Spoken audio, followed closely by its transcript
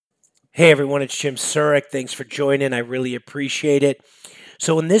Hey everyone, it's Jim Surik. Thanks for joining. I really appreciate it.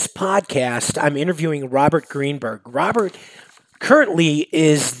 So, in this podcast, I'm interviewing Robert Greenberg. Robert currently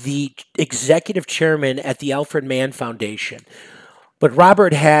is the executive chairman at the Alfred Mann Foundation. But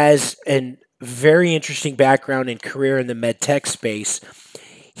Robert has a very interesting background and career in the med tech space.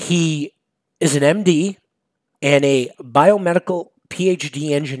 He is an MD and a biomedical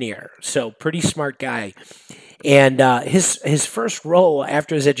PhD engineer. So, pretty smart guy. And his first role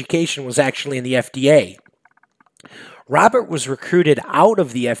after his education was actually in the FDA. Robert was recruited out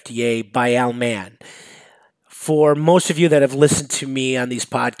of the FDA by Al Mann. For most of you that have listened to me on these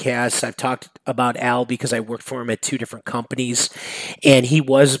podcasts, I've talked about Al because I worked for him at two different companies, and he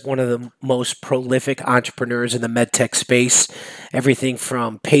was one of the most prolific entrepreneurs in the medtech space. Everything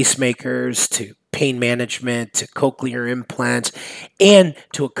from pacemakers to pain management to cochlear implants, and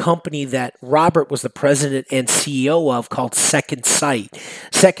to a company that Robert was the president and CEO of called Second Sight.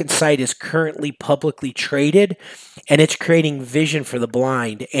 Second Sight is currently publicly traded, and it's creating vision for the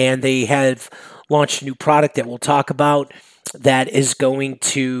blind. And they have launched a new product that we'll talk about that is going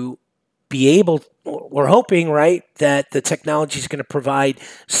to be able, we're hoping, right, that the technology is going to provide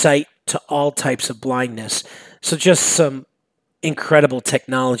sight to all types of blindness. So just some incredible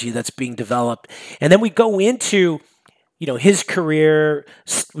technology that's being developed. And then we go into his career.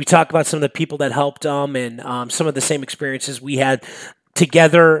 We talk about some of the people that helped him and some of the same experiences we had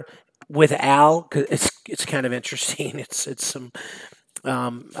together with Al. 'Cause it's kind of interesting. It's some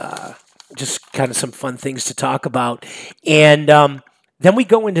um, uh, just kind of some fun things to talk about. And then we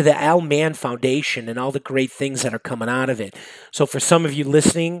go into the Al Mann Foundation and all the great things that are coming out of it. So for some of you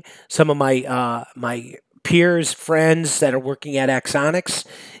listening, some of my peers, friends that are working at Axonics,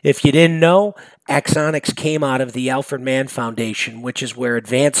 if you didn't know, Axonics came out of the Alfred Mann Foundation, which is where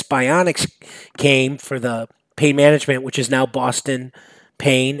Advanced Bionics came for the pain management, which is now Boston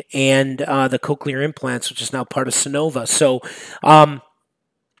Pain, and the cochlear implants, which is now part of Sonova. So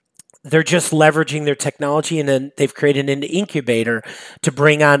they're just leveraging their technology, and then they've created an incubator to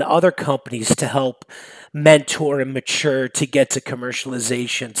bring on other companies to help mentor and mature to get to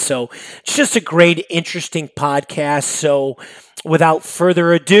commercialization. So it's just a great, interesting podcast. So without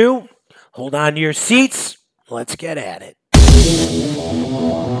further ado, hold on to your seats. Let's get at it.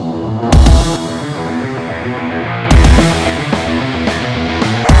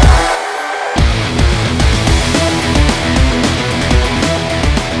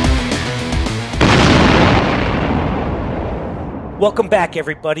 Welcome back,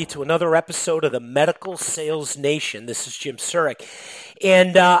 everybody, to another episode of the Medical Sales Nation. This is Jim Surik,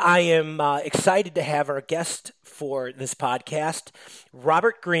 and I am excited to have our guest for this podcast,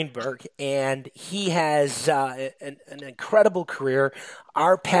 Robert Greenberg, and he has an incredible career.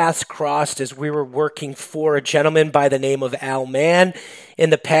 Our paths crossed as we were working for a gentleman by the name of Al Mann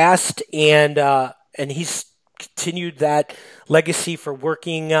in the past, and he's continued that legacy for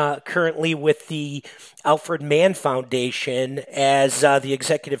working currently with the Alfred Mann Foundation as the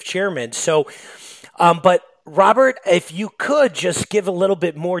executive chairman. So, but Robert, if you could just give a little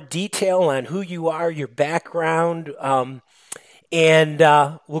bit more detail on who you are, your background, and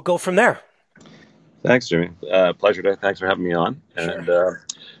we'll go from there. Thanks, Jimmy. Pleasure to. Thanks for having me on. Sure. And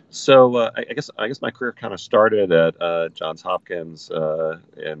I guess my career kind of started at Johns Hopkins,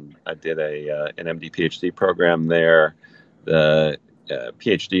 and I did an MD PhD program there. The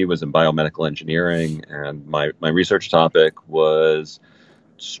PhD was in biomedical engineering, and my research topic was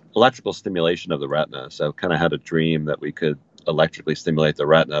electrical stimulation of the retina. So, kind of had a dream that we could electrically stimulate the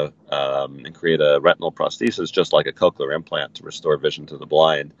retina and create a retinal prosthesis, just like a cochlear implant, to restore vision to the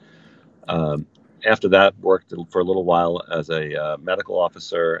blind. Um, After that, worked for a little while as a medical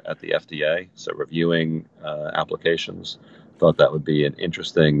officer at the FDA, so reviewing applications. Thought that would be an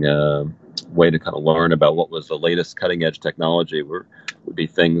interesting way to kind of learn about what was the latest cutting edge technology. Would be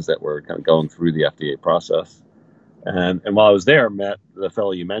things that were kind of going through the FDA process. And while I was there, met the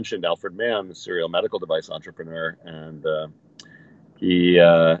fellow you mentioned, Alfred Mann, the serial medical device entrepreneur, and he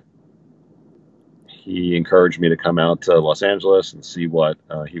he encouraged me to come out to Los Angeles and see what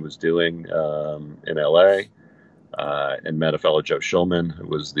he was doing in LA, and met a fellow, Joe Schulman, who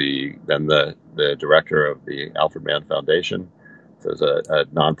was then the director of the Alfred Mann Foundation. So it was a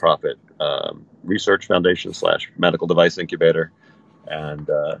nonprofit research foundation / medical device incubator, and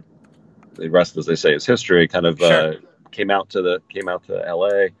the rest, as they say, is history. Kind of Sure. came out to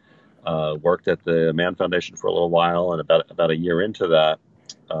LA, worked at the Mann Foundation for a little while, and about a year into that,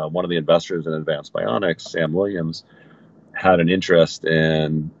 one of the investors in Advanced Bionics, Sam Williams, had an interest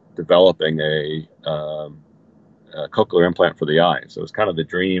in developing a cochlear implant for the eye. So it was kind of the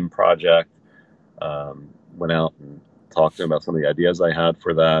dream project. Went out and talked to him about some of the ideas I had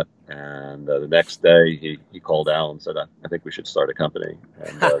for that. And the next day, he called Al and said, I think we should start a company.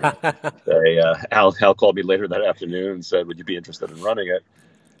 And Al called me later that afternoon and said, would you be interested in running it?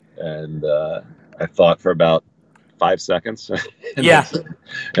 And I thought for about 5 seconds and, Yeah.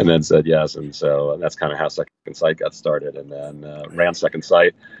 then said yes. And so that's kind of how Second Sight got started. And then ran Second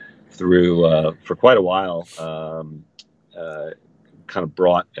Sight through for quite a while. Kind of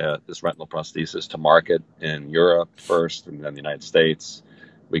brought this retinal prosthesis to market in Europe first and then the United States.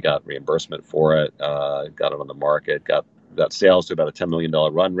 We got reimbursement for it, got it on the market, got sales to about a $10 million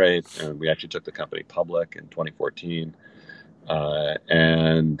run rate, and we actually took the company public in 2014.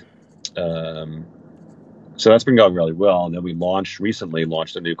 So that's been going really well. And then we recently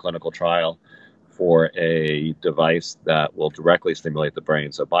launched a new clinical trial for a device that will directly stimulate the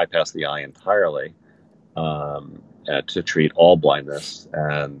brain, so bypass the eye entirely, to treat all blindness.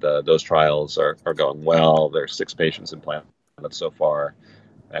 And those trials are going well. There's 6 patients implanted so far.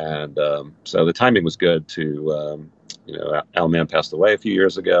 And so the timing was good to, Al Mann passed away a few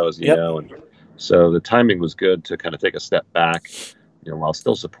years ago, as you know. And so the timing was good to kind of take a step back, while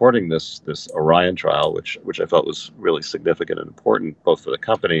still supporting this Orion trial, which I felt was really significant and important, both for the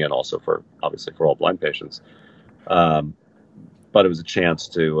company and also obviously for all blind patients. But it was a chance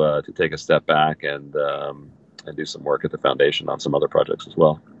to take a step back and do some work at the foundation on some other projects as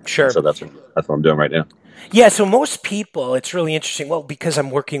well. Sure. And so that's what I'm doing right now. Yeah. So most people, it's really interesting. Well, because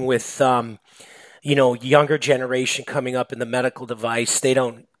I'm working with, younger generation coming up in the medical device, they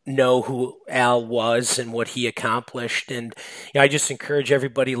don't know who Al was and what he accomplished. And I just encourage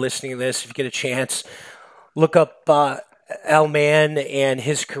everybody listening to this, if you get a chance, look up Al Mann and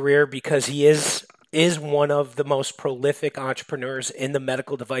his career, because he is one of the most prolific entrepreneurs in the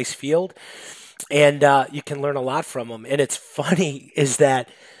medical device field. And you can learn a lot from him. And it's funny is that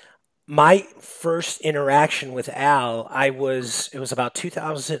my first interaction with Al, it was about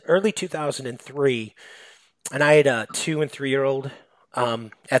early 2003, and I had a 2 and 3 year old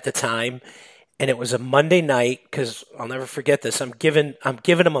at the time, and it was a Monday night, because I'll never forget this. I'm giving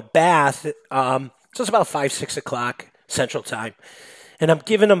him a bath. So it's about 5-6 o'clock Central Time, and I'm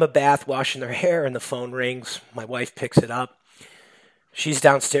giving them a bath, washing their hair, and the phone rings. My wife picks it up. She's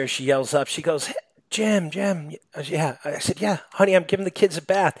downstairs. She yells up. She goes, Jim. Yeah. I said, yeah, honey, I'm giving the kids a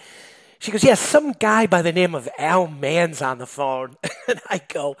bath. She goes, yeah, some guy by the name of Al Mann's on the phone. And I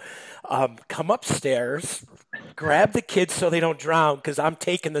go, come upstairs, grab the kids so they don't drown, because I'm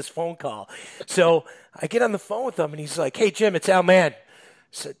taking this phone call. So I get on the phone with him, and he's like, hey, Jim, it's Al Mann. I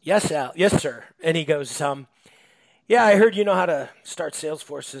said, yes, Al. Yes, sir. And he goes, yeah, I heard you know how to start sales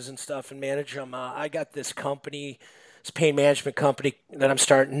forces and stuff and manage them. I got this company, this pain management company that I'm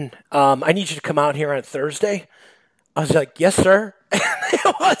starting. I need you to come out here on Thursday. I was like, yes, sir.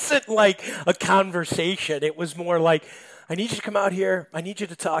 It wasn't like a conversation. It was more like, I need you to come out here. I need you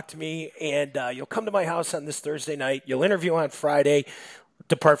to talk to me, and you'll come to my house on this Thursday night. You'll interview on Friday,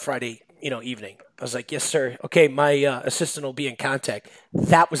 depart Friday, evening. I was like, yes, sir. Okay, my assistant will be in contact.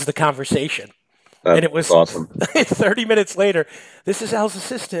 That was the conversation. And it was awesome. 30 minutes later, this is Al's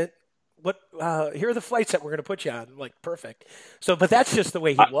assistant. Here are the flights that we're going to put you on. I'm like, perfect. So, but that's just the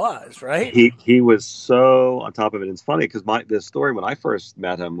way he was, right? He was so on top of it. It's funny because the story when I first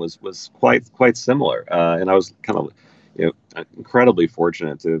met him was quite similar, and I was kind of incredibly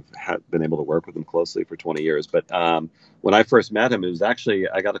fortunate to have been able to work with him closely for 20 years. But when I first met him, it was actually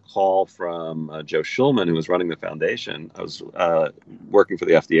I got a call from Joe Schulman, who was running the foundation. I was working for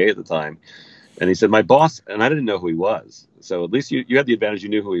the FDA at the time. And he said, my boss, and I didn't know who he was. So at least you had the advantage. You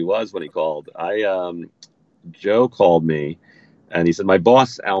knew who he was when he called. Joe called me, and he said, my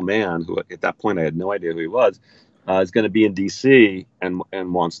boss, Al Mann, who at that point I had no idea who he was, is going to be in D.C. and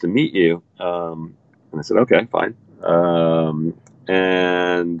wants to meet you. And I said, okay, fine.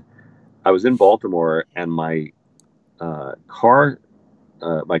 And I was in Baltimore, and my car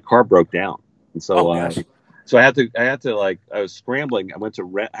broke down. And so So I had to I was scrambling. I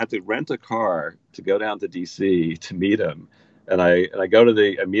had to rent a car to go down to DC to meet him. And I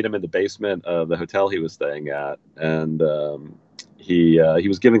meet him in the basement of the hotel he was staying at. And he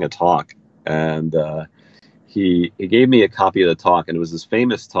was giving a talk, and he gave me a copy of the talk. And it was this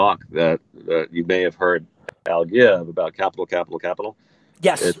famous talk that you may have heard Al give about capital.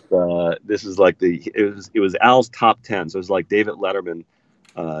 Yes. This is like it was Al's top 10. So it was like David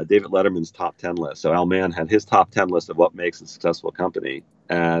Letterman's top 10 list. So Al Mann had his top 10 list of what makes a successful company.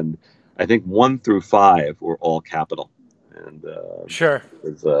 And I think 1 through 5 were all capital. And sure.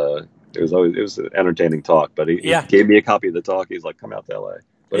 It was an entertaining talk, but he gave me a copy of the talk. He's like, come out to LA.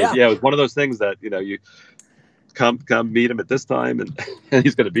 But it was one of those things that, you come meet him at this time, and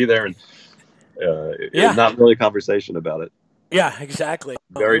he's going to be there. it was not really a conversation about it. Yeah, exactly.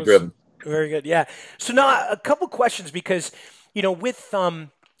 Very driven. Very good. Yeah. So now a couple questions because, with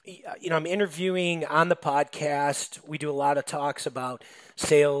I'm interviewing on the podcast. We do a lot of talks about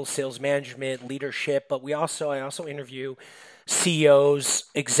sales management, leadership, but I also interview CEOs,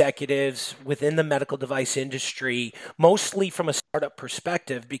 executives within the medical device industry, mostly from a startup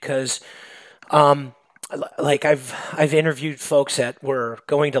perspective, because um, like I've interviewed folks that were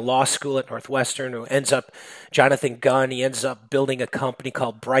going to law school at Northwestern who ends up Jonathan Gunn. He ends up building a company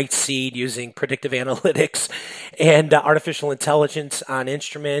called Brightseed using predictive analytics and artificial intelligence on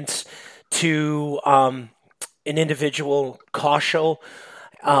instruments. To an individual, Kaushal,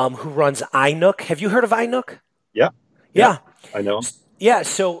 who runs iNook. Have you heard of iNook? Yeah. Yeah. I know him. Yeah,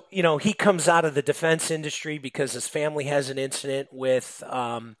 so he comes out of the defense industry because his family has an incident with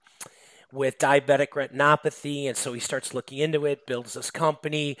diabetic retinopathy. And so he starts looking into it, builds this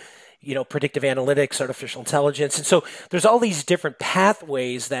company, predictive analytics, artificial intelligence. And so there's all these different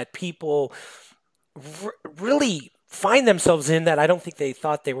pathways that people really find themselves in that I don't think they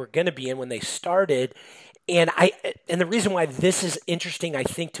thought they were going to be in when they started. And the reason why this is interesting, I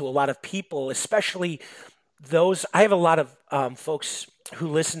think, to a lot of people, especially I have a lot of folks who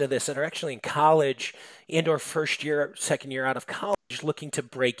listen to this that are actually in college and or first year, second year out of college looking to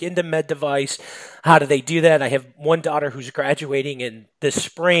break into med device. How do they do that? I have one daughter who's graduating in this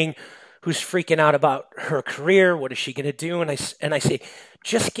spring who's freaking out about her career. What is she going to do? And I say,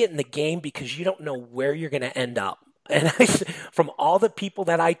 just get in the game because you don't know where you're going to end up. And from all the people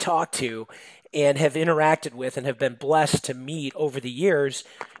that I talk to and have interacted with and have been blessed to meet over the years,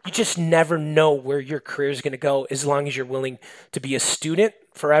 you just never know where your career is going to go as long as you're willing to be a student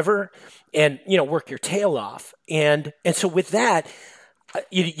forever and work your tail off. And so with that,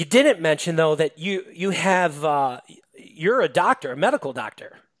 you didn't mention though that you're a doctor, a medical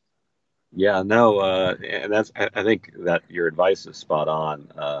doctor. Yeah, no, and I think that your advice is spot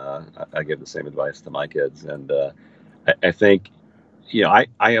on. I give the same advice to my kids, and I think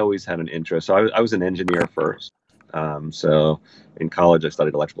I always had an interest. So I was an engineer first. So in college, I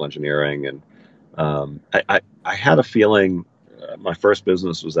studied electrical engineering, and I had a feeling my first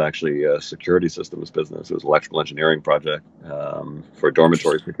business was actually a security systems business. It was an electrical engineering project for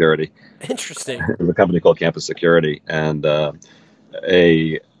dormitory security. Interesting. It was a company called Campus Security, and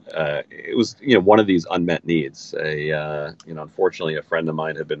it was one of these unmet needs. Unfortunately, a friend of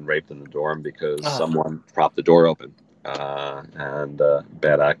mine had been raped in the dorm because someone propped the door open. Propped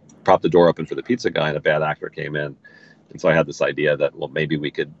the door open for the pizza guy, and a bad actor came in. And so I had this idea that, well, maybe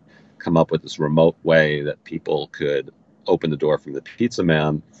we could come up with this remote way that people could open the door from the pizza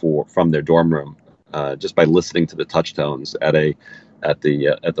man from their dorm room just by listening to the touch tones at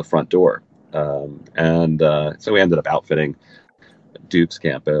the front door. So we ended up outfitting Duke's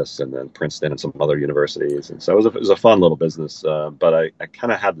campus and then Princeton and some other universities. And so it was a fun little business. But I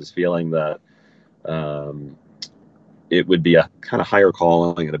kind of had this feeling that it would be a kind of higher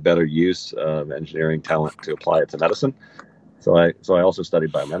calling and a better use of engineering talent to apply it to medicine. So I also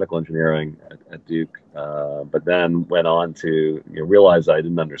studied biomedical engineering at Duke, but then went on to realize I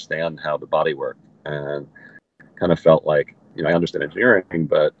didn't understand how the body worked, and kind of felt like I understand engineering,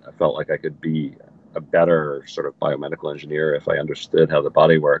 but I felt like I could be a better sort of biomedical engineer if I understood how the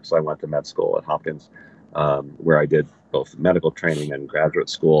body works. So I went to med school at Hopkins, where I did both medical training and graduate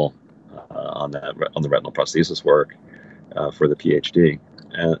school on the retinal prosthesis work for the PhD.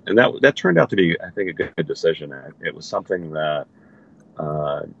 And that turned out to be, I think, a good decision. It was something that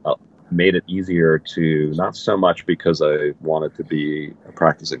made it easier to, not so much because I wanted to be a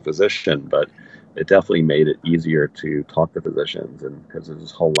practicing physician, but it definitely made it easier to talk to physicians, and because of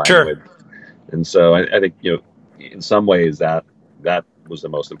this whole language. Sure. And so I think, in some ways that was the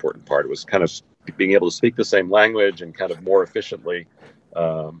most important part. It was kind of being able to speak the same language and kind of more efficiently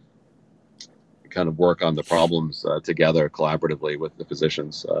kind of work on the problems together collaboratively with the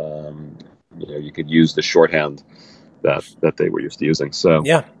physicians. You could use the shorthand that they were used to using. So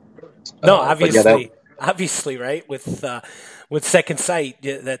yeah, no, obviously, right? With Second Sight,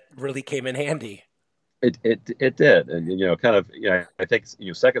 that really came in handy. It did, and I think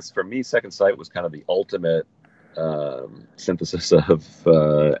Second Sight was kind of the ultimate synthesis of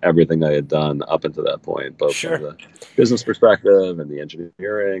everything I had done up until that point, both sure. from the business perspective and the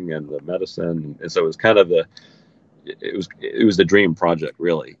engineering and the medicine. And so it was kind of it was the dream project,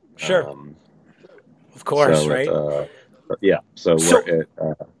 really. Sure. Of course, right? It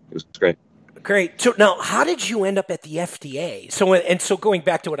was great. Great. So now, how did you end up at the FDA? So going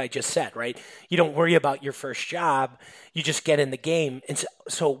back to what I just said, right? You don't worry about your first job; you just get in the game. And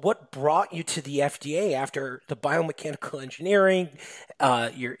so what brought you to the FDA after the biomechanical engineering,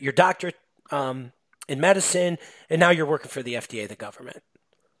 your doctorate in medicine, and now you're working for the FDA, the government.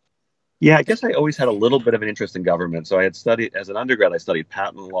 Yeah, I guess I always had a little bit of an interest in government. So I had studied, as an undergrad, I studied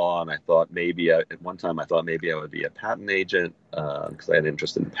patent law, and I thought maybe at one time I thought maybe I would be a patent agent because I had an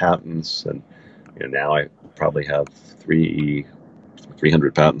interest in patents. And now I probably have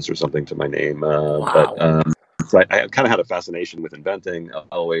 300 patents or something to my name. But Wow. so I kind of had a fascination with inventing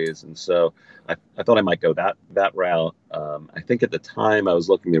always, and so I thought I might go that route. I think at the time I was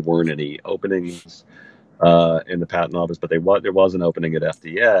looking, there weren't any openings in the patent office, but there was an opening at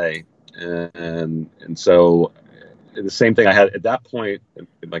FDA, and so the same thing I had at that point in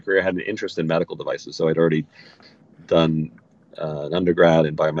my career. I had an interest in medical devices, so I'd already done an undergrad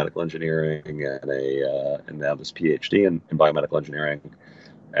in biomedical engineering and now this PhD in biomedical engineering,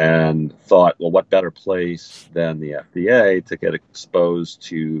 and thought, well, what better place than the FDA to get exposed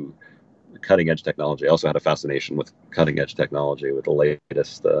to cutting edge technology. I also had a fascination with cutting edge technology, with the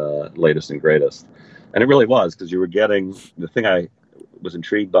latest and greatest. And it really was, because you were getting, the thing I was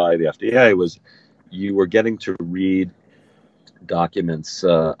intrigued by the FDA was you were getting to read documents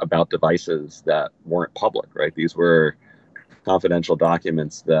about devices that weren't public, right? These were confidential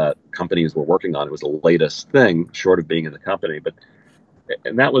documents that companies were working on. It was the latest thing, short of being in the company.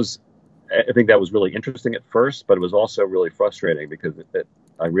 And that was, I think that was really interesting at first, but it was also really frustrating because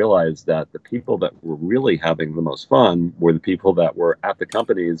I realized that the people that were really having the most fun were the people that were at the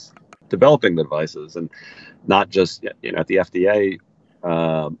companies developing the devices, and not just at the FDA.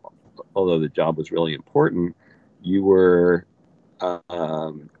 Um, Although the job was really important, you were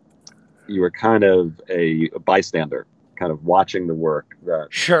um, you were kind of a bystander, kind of watching the work that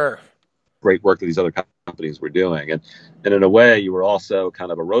Sure. great work that these other companies were doing, and in a way, you were also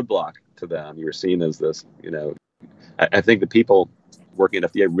kind of a roadblock to them. You were seen as this, I think the people working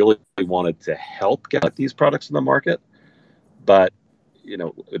at FDA really wanted to help get these products in the market, but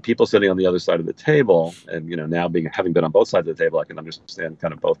the people sitting on the other side of the table, and now having been on both sides of the table, I can understand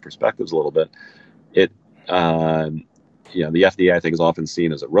kind of both perspectives a little bit. It, the FDA, I think, is often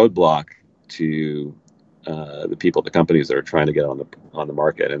seen as a roadblock to the people, the companies that are trying to get on the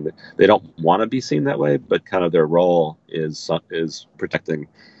market, and they don't want to be seen that way. But kind of their role is protecting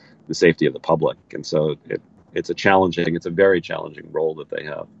the safety of the public, and so it's a very challenging role that they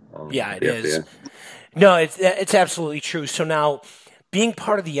have Yeah, at it the is. FDA. No, it's absolutely true. So now, being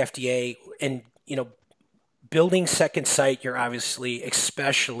part of the FDA and building Second Sight, you're obviously,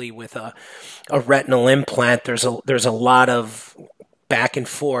 especially with a retinal implant, there's a lot of back and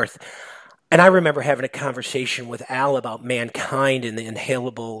forth. And I remember having a conversation with Al about MannKind and the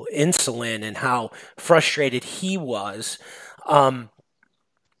inhalable insulin and how frustrated he was um,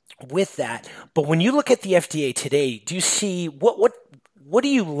 with that. But when you look at the FDA today, do you see what do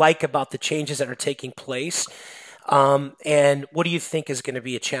you like about the changes that are taking place? And what do you think is going to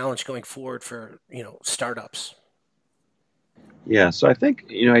be a challenge going forward for startups? Yeah, so I think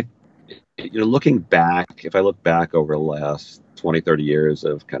looking back, if I look back over the last 20, 30 years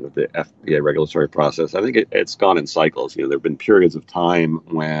of kind of the FDA regulatory process, I think it's gone in cycles. There have been periods of time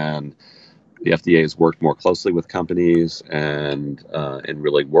when the FDA has worked more closely with companies and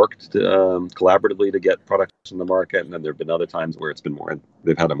really worked collaboratively to get products in the market. And then there have been other times where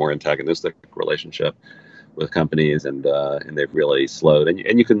they've had a more antagonistic relationship with companies, and they've really slowed. And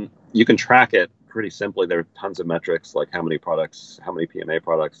you can track it pretty simply. There are tons of metrics, like how many PMA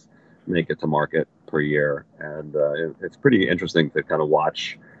products make it to market per year, and it's pretty interesting to kind of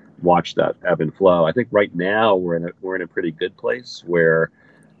watch that ebb and flow. I think right now we're in a pretty good place where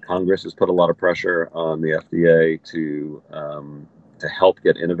Congress has put a lot of pressure on the FDA to help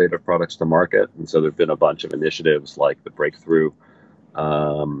get innovative products to market, and so there've been a bunch of initiatives like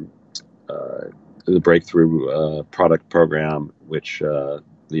um, uh, the breakthrough product program, which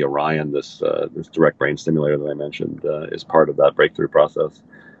the Orion, this direct brain stimulator that I mentioned, is part of that breakthrough process.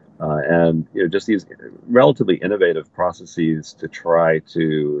 And just these relatively innovative processes to try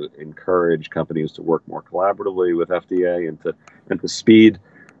to encourage companies to work more collaboratively with FDA and to speed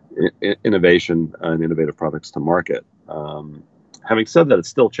innovation and innovative products to market. Having said that, it's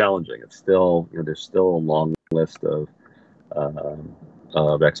still challenging. It's still there's still a long list um,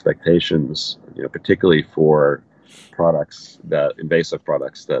 of expectations, particularly for invasive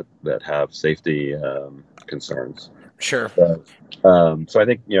products that have safety concerns. Sure. So I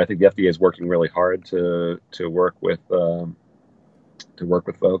think the FDA is working really hard to work with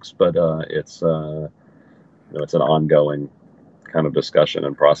folks, but it's an ongoing kind of discussion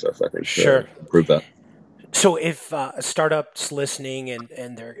and process, I think, to Sure. improve that. So if a startup's listening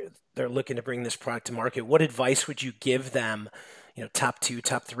and they're looking to bring this product to market, what advice would you give them? Top two,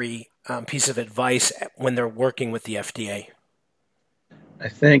 top three piece of advice when they're working with the FDA. I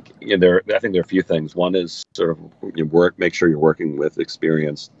think I think there are a few things. One is sort of make sure you're working with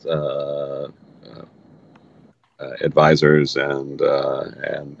experienced advisors and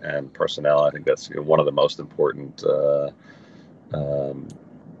personnel. I think that's one of the most important um,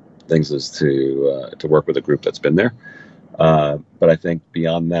 things is to work with a group that's been there. But I think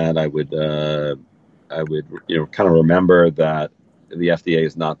beyond that, I would kind of remember that the FDA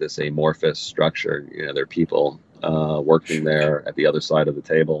is not this amorphous structure. There are people working there at the other side of the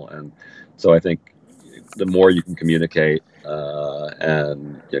table, and so I think the more you can communicate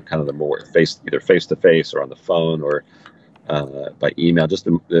and kind of the more either face to face or on the phone or by email, just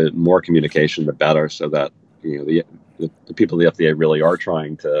the more communication, the better, so that the people at the FDA really are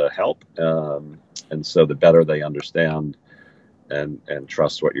trying to help, and so the better they understand and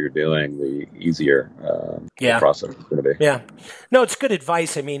trust what you're doing, the easier the process is going to be. Yeah. No, it's good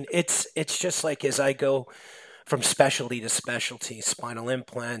advice. I mean, it's just like as I go from specialty to specialty, spinal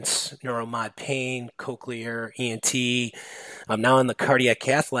implants, neuromod pain, cochlear, ENT. I'm now in the cardiac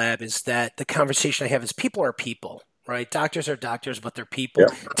cath lab. Is that the conversation I have is people are people, right? Doctors are doctors, but they're people.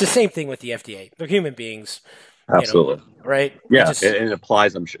 Yeah. It's the same thing with the FDA. They're human beings. Absolutely. Right? Yeah, it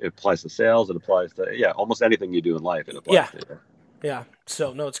applies. It applies to sales. It applies to almost anything you do in life. It applies to. Yeah.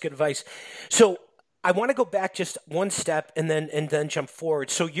 So no, it's good advice. So I want to go back just one step and then jump forward.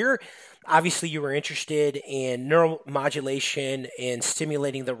 So you were interested in neuromodulation and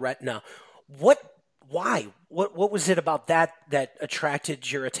stimulating the retina. Why? What was it about that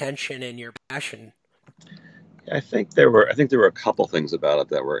attracted your attention and your passion? I think there were a couple things about it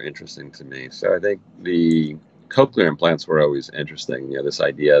that were interesting to me. So I think the cochlear implants were always interesting. This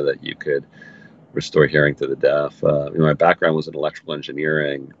idea that you could restore hearing to the deaf. My background was in electrical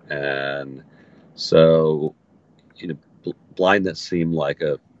engineering, and so blindness seemed like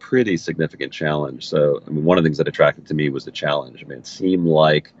a pretty significant challenge. So one of the things that attracted to me was the challenge. It seemed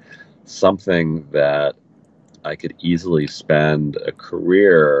like something that I could easily spend a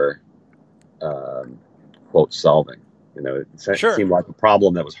career quote solving. It seemed like a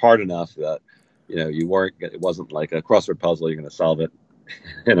problem that was hard enough that it wasn't like a crossword puzzle. You're going to solve it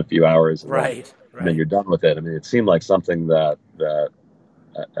in a few hours, and then you're done with it. It seemed like something that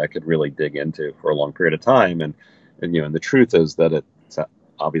I could really dig into for a long period of time. And the truth is that it's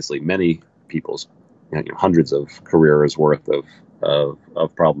obviously many people's hundreds of careers worth of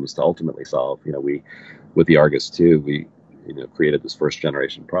problems to ultimately solve. We with the Argus 2, we created this first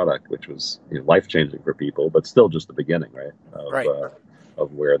generation product, which was life changing for people, but still just the beginning,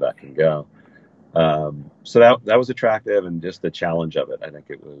 of where that can go. So that was attractive, and just the challenge of it. I think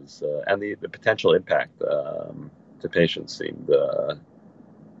it was, and the potential impact to patients seemed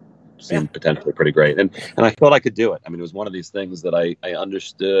potentially pretty great, and I thought I could do it. It was one of these things that I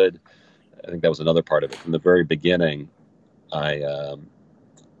understood. I think that was another part of it from the very beginning.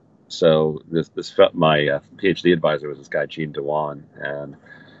 So my PhD advisor was this guy Gene Dewan, and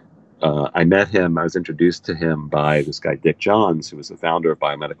I met him. I was introduced to him by this guy Dick Johns, who was the founder of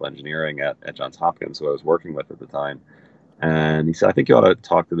biomedical engineering at Johns Hopkins, who I was working with at the time. And he said, "I think you ought to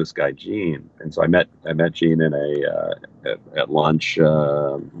talk to this guy Gene." And so I met Gene at lunch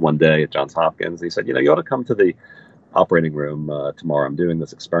one day at Johns Hopkins. And he said, "You ought to come to the operating room tomorrow. I'm doing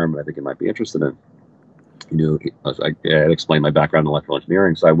this experiment. I think you might be interested in." I had explained my background in electrical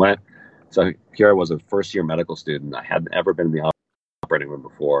engineering, so I went. So here I was, a first-year medical student. I hadn't ever been in the operating room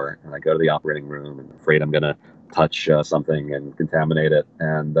before, and I go to the operating room and I'm afraid I'm going to touch something and contaminate it.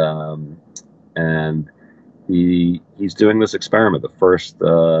 And he's doing this experiment, the first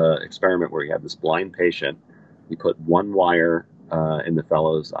experiment where he had this blind patient. He put one wire in the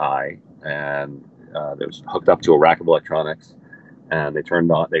fellow's eye, and it was hooked up to a rack of electronics. And they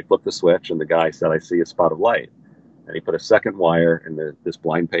flipped the switch, and the guy said, "I see a spot of light." And he put a second wire in this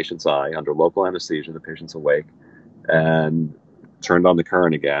blind patient's eye under local anesthesia. The patient's awake, and turned on the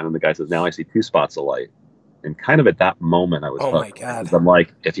current again. And the guy says, "Now I see two spots of light." And kind of at that moment, I was hooked. My God. I'm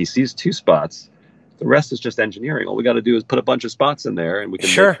like, if he sees two spots, the rest is just engineering. All we got to do is put a bunch of spots in there, and we can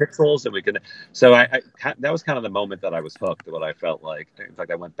make pixels, and we can. So that was kind of the moment that I was hooked. What I felt like. In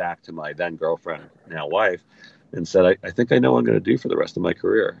fact, I went back to my then girlfriend, now wife, and said, I think I know what I'm going to do for the rest of my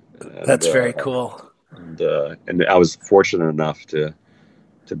career. And, that's very cool. And I was fortunate enough to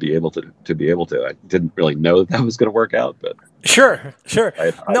be able to. I didn't really know that was going to work out, but sure.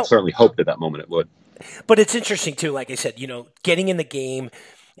 I certainly hoped at that moment it would. But it's interesting too. Like I said, getting in the game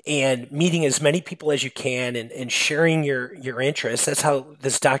and meeting as many people as you can and sharing your interests. That's how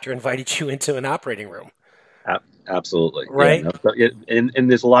this doctor invited you into an operating room. Absolutely. Right. Yeah,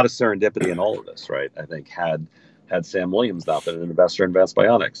 and there's a lot of serendipity in all of this, right? I think had Sam Williams not been an investor in Advanced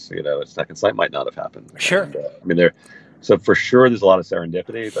Bionics, Second Sight might not have happened. Sure. And, So for sure, there's a lot of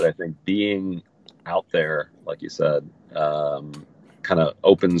serendipity, but I think being out there, like you said, kind of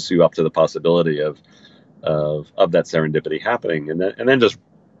opens you up to the possibility of that serendipity happening, and then just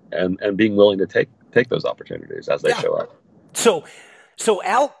and being willing to take those opportunities as they Yeah. show up. So so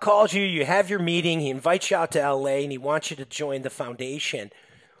Al calls you, you have your meeting, he invites you out to LA and he wants you to join the foundation.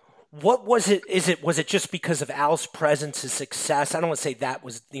 What was it? Was it just because of Al's presence, his success? I don't want to say that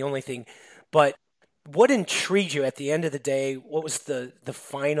was the only thing, but what intrigued you at the end of the day? What was the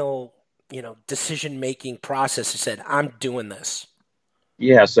final, decision making process? You said, I'm doing this.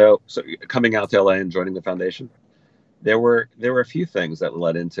 Yeah. So coming out to LA and joining the foundation, there were a few things that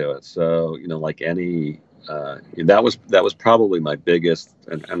led into it. So like any that was probably my biggest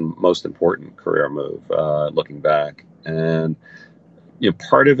and most important career move, looking back. And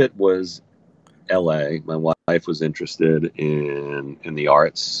part of it was LA. My wife was interested in the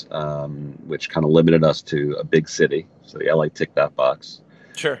arts, which kind of limited us to a big city. So the LA ticked that box.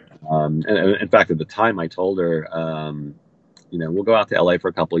 Sure. And in fact, at the time, I told her, we'll go out to LA for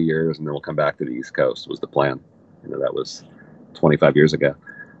a couple of years and then we'll come back to the East Coast, was the plan. That was 25 years ago,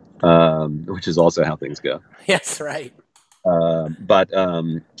 which is also how things go. Yes, right. But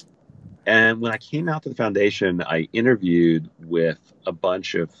and when I came out to the foundation, I interviewed with a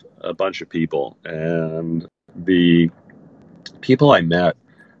bunch of people, and the people I met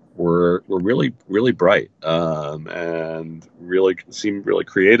were really really bright, and really seemed really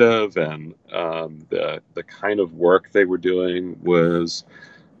creative, and the kind of work they were doing was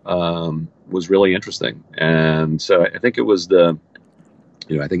really interesting. And so I think it was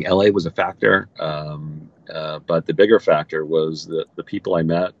I think LA was a factor, but the bigger factor was the people I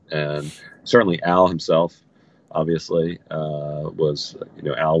met, and certainly Al himself, obviously, was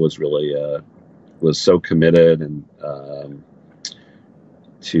Al was really was so committed and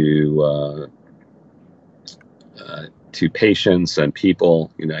to patients and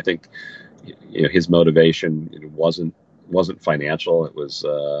people. I think his motivation wasn't financial. It was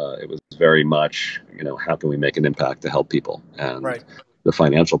very much how can we make an impact to help people, and Right. the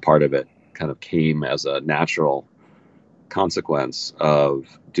financial part of it kind of came as a natural consequence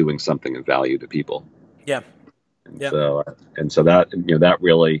of doing something of value to people. Yeah. And Yeah. so that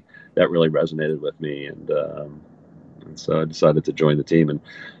really resonated with me, and so I decided to join the team. And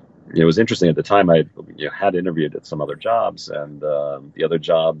it was interesting at the time. I had interviewed at some other jobs, and the other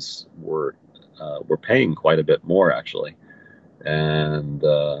jobs were paying quite a bit more, actually. And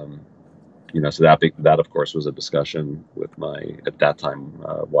so that of course was a discussion with my at that time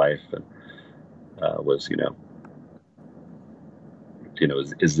wife, and was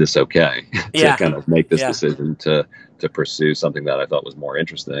is this okay to Yeah. kind of make this Yeah. decision to pursue something that I thought was more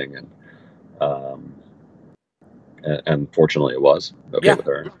interesting, um, and fortunately it was okay Yeah. with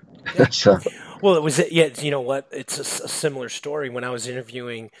her. Yeah. So Well, it was, yeah, you know what? It's a similar story when I was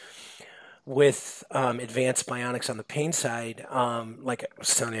interviewing with Advanced Bionics on the pain side. Like I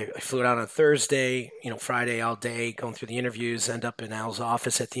was telling you, I flew out on Thursday, Friday all day, going through the interviews, end up in Al's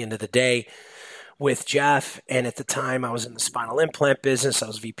office at the end of the day with Jeff. And at the time, I was in the spinal implant business. I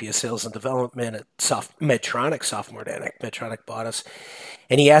was VP of Sales and Development at Medtronic, sophomore Danik. Medtronic bought us.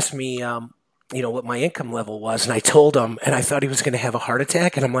 And he asked me, what my income level was. And I told him, and I thought he was going to have a heart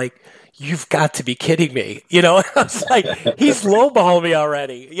attack. And I'm like, you've got to be kidding me. I was like, he's lowballing me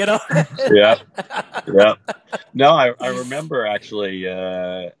already, yeah. No, I remember actually.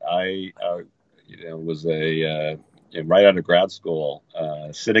 I was right out of grad school,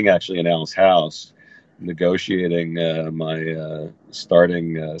 sitting actually in Al's house, negotiating my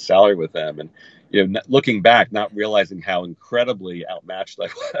starting salary with them, and looking back, not realizing how incredibly outmatched I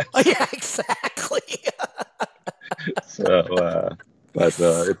was. Oh, yeah, exactly. So, but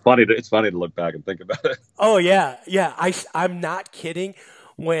it's funny to look back and think about it. Oh, yeah, yeah. I'm not kidding.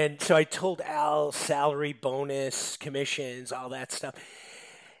 So I told Al salary, bonus, commissions, all that stuff.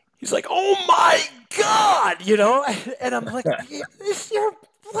 He's like, "Oh my God," and I'm like,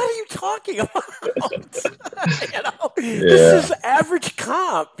 "What are you talking about?" This is average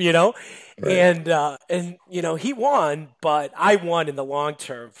comp, Right. and he won, but I won in the long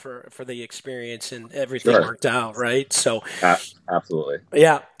term for the experience, and everything Sure. worked out, right? So Absolutely.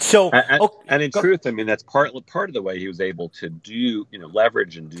 yeah. So And in truth, I mean, that's part of the way he was able to do,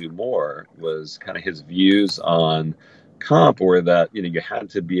 leverage and do more was kind of his views on comp, were that, you had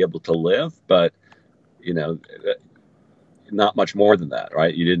to be able to live, but, not much more than that,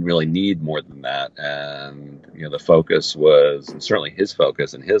 right? You didn't really need more than that. And, the focus was, and certainly his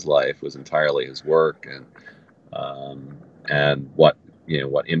focus in his life was entirely his work, and what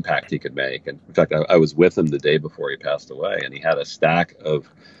impact he could make. And in fact, I was with him the day before he passed away, and he had a stack of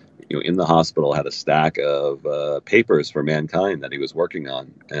in the hospital, had a stack of papers for MannKind that he was working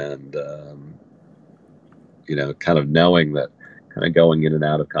on, and kind of knowing that, kind of going in and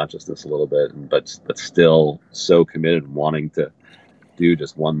out of consciousness a little bit, but still so committed, wanting to do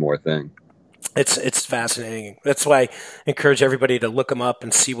just one more thing. It's fascinating. That's why I encourage everybody to look him up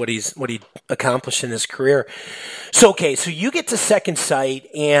and see what he accomplished in his career. So you get to Second Sight,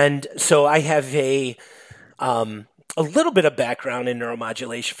 and so I have a little bit of background in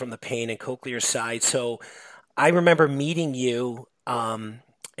neuromodulation from the pain and cochlear side. So I remember meeting you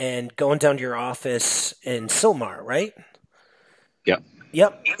and going down to your office in Sylmar, right? Yeah.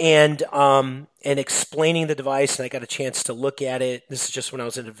 Yep. And explaining the device, and I got a chance to look at it. This is just when I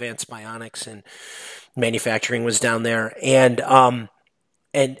was in Advanced Bionics and manufacturing was down there, and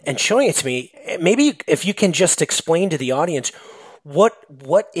showing it to me. Maybe if you can just explain to the audience what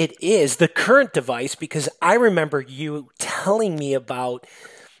it is, the current device, because I remember you telling me about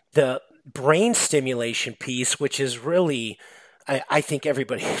the brain stimulation piece, which is really, I think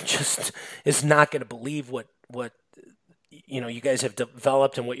everybody just is not going to believe what you guys have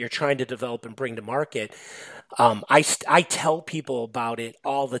developed and what you're trying to develop and bring to market. I tell people about it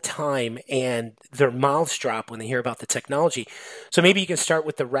all the time, and their mouths drop when they hear about the technology. So maybe you can start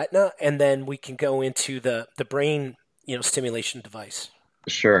with the retina, and then we can go into the brain stimulation device.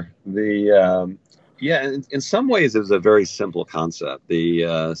 Sure. In some ways, it was a very simple concept. The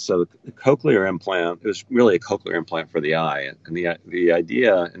cochlear implant, it was really a cochlear implant for the eye, and the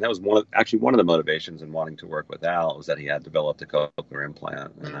idea, and that was one of the motivations in wanting to work with Al, was that he had developed a cochlear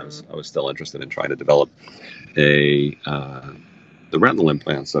implant, and I was still interested in trying to develop the retinal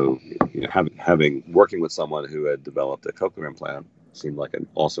implant. So having working with someone who had developed a cochlear implant seemed like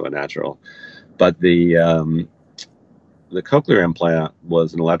also a natural, but the cochlear implant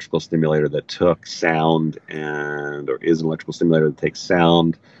was an electrical stimulator that took sound or is an electrical stimulator that takes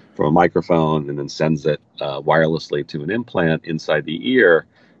sound from a microphone and then sends it wirelessly to an implant inside the ear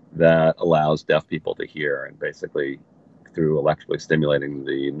that allows deaf people to hear, and basically through electrically stimulating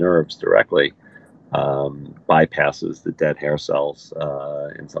the nerves directly bypasses the dead hair cells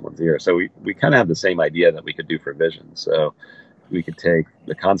in someone's ear. So we kind of have the same idea that we could do for vision. So the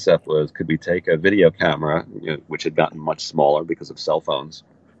concept was, could we take a video camera, which had gotten much smaller because of cell phones?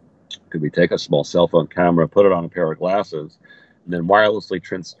 Could we take a small cell phone camera, put it on a pair of glasses, and then wirelessly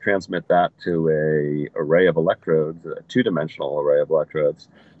transmit that to a array of electrodes, a two-dimensional array of electrodes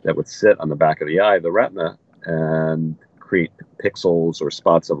that would sit on the back of the eye, the retina, and create pixels or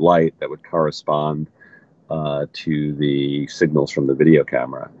spots of light that would correspond to the signals from the video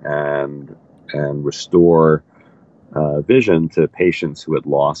camera, and restore vision to patients who had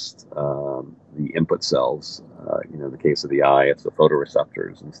lost the input cells. In the case of the eye, it's the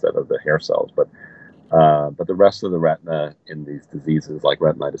photoreceptors instead of the hair cells. But the rest of the retina in these diseases like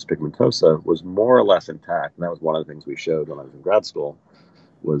retinitis pigmentosa was more or less intact. And that was one of the things we showed when I was in grad school,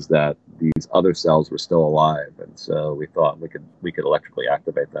 was that these other cells were still alive. And so we thought we could electrically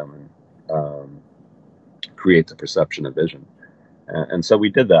activate them and create the perception of vision. And so we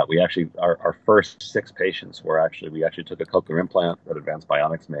did that. We actually, our first 6 patients we actually took a cochlear implant that Advanced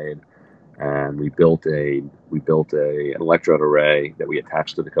Bionics made, and we built an electrode array that we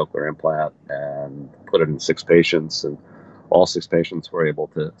attached to the cochlear implant and put it in 6 patients, and all 6 patients were able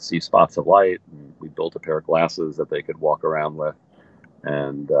to see spots of light. And we built a pair of glasses that they could walk around with,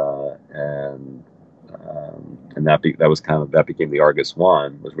 and that became the Argus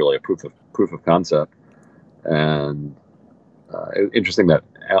One. Was really a proof of concept. And interesting that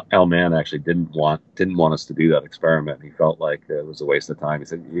Al Mann actually didn't want us to do that experiment. He felt like it was a waste of time. He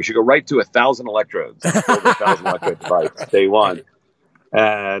said, you should go right to 1,000 electrodes, build 1,000 electrode device, day one.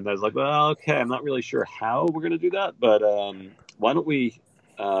 And I was like, well, okay, I'm not really sure how we're going to do that, but why don't we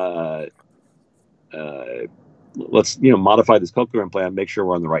let's modify this cochlear implant, make sure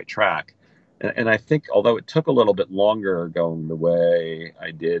we're on the right track. And I think, although it took a little bit longer going the way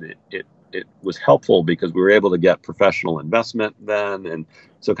I did, it was helpful because we were able to get professional investment then. And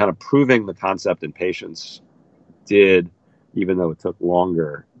so kind of proving the concept in patients even though it took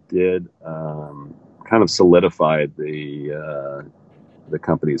longer, kind of solidified the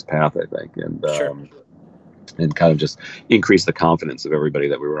company's path, I think. And, Sure. And kind of just increased the confidence of everybody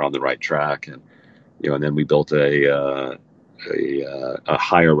that we were on the right track. And, and then we built a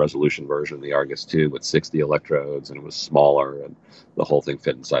higher resolution version of the Argus 2 with 60 electrodes, and it was smaller, and the whole thing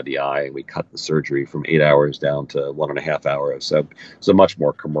fit inside the eye. And we cut the surgery from 8 hours down to 1.5 hours. So it's a much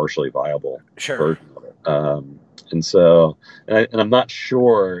more commercially viable version of it. And I'm not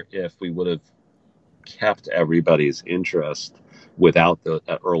sure if we would have kept everybody's interest without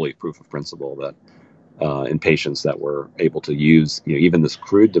that early proof of principle that in patients that were able to use, even this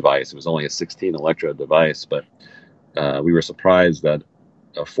crude device. It was only a 16 electrode device, but we were surprised that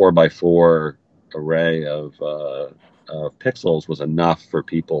a 4x4 array of pixels was enough for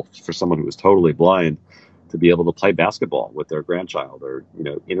someone who was totally blind, to be able to play basketball with their grandchild, or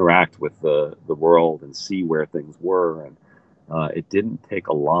interact with the world and see where things were. And it didn't take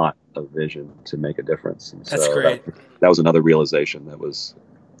a lot of vision to make a difference. And That's so great. that was another realization that was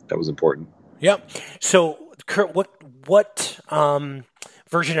important. Yep. So, Kurt, what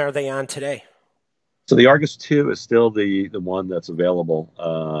version are they on today? So the Argus 2 is still the one that's available.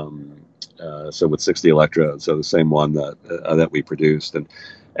 So with 60 electrodes, so the same one that we produced, and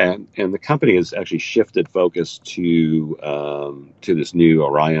the company has actually shifted focus to this new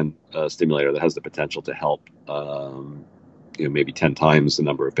Orion stimulator that has the potential to help maybe 10 times the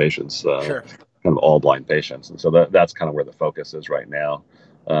number of patients, Sure. kind of all blind patients, and so that's kind of where the focus is right now.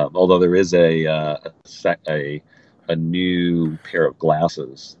 Although there is a new pair of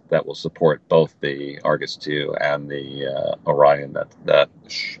glasses that will support both the Argus 2 and the Orion that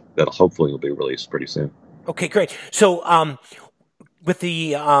hopefully will be released pretty soon. Okay, great. So, with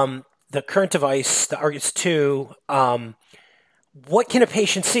the current device, the Argus 2, what can a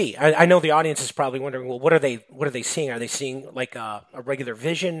patient see? I know the audience is probably wondering, well, what are they seeing? Are they seeing like a regular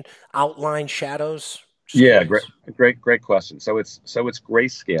vision, outline, shadows? Just Yeah, curious. great question. So it's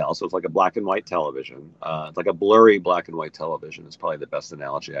grayscale. So it's like a black and white television. It's like a blurry black and white television. Is probably the best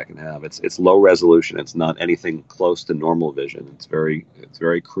analogy I can have. It's low resolution. It's not anything close to normal vision. It's very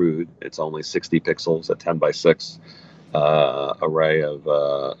crude. It's only 60 pixels, a 10 by 6 array of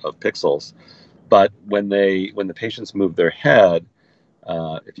pixels. But when the patients move their head,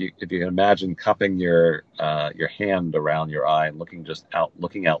 if you can imagine cupping your hand around your eye and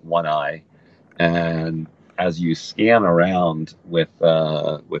looking out one eye, and as you scan around with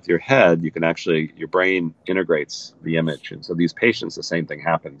your head, you can actually, your brain integrates the image. And so these patients, the same thing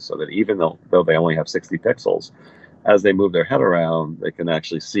happens. So that even though they only have 60 pixels, as they move their head around, they can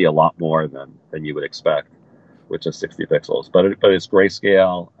actually see a lot more than you would expect with just 60 pixels. But it's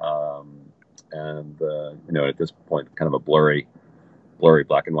grayscale, and at this point, kind of a blurry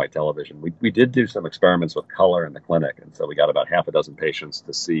black and white television. We did do some experiments with color in the clinic, and so we got about half a dozen patients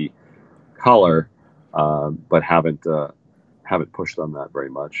to see color, but haven't pushed on that very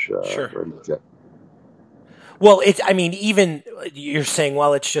much Sure. yet. Well, I mean, even you're saying,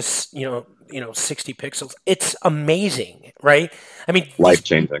 well, it's just 60 pixels. It's amazing, right? I mean, Life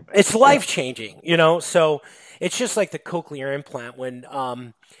changing. it's Yeah. life changing. So it's just like the cochlear implant.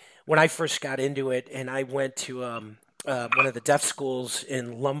 When I first got into it, and I went to one of the deaf schools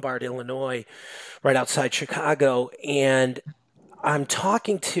in Lombard, Illinois, right outside Chicago, and I'm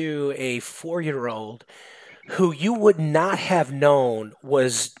talking to a 4-year-old who you would not have known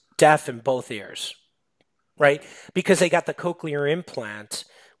was deaf in both ears, right? Because they got the cochlear implant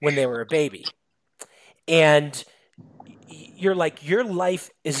when they were a baby. And you're like, your life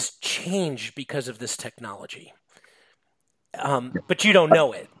is changed because of this technology. But you don't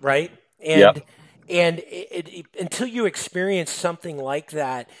know it, right? Yep. And until you experience something like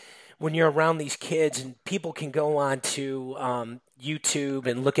that, when you're around these kids, and people can go on to YouTube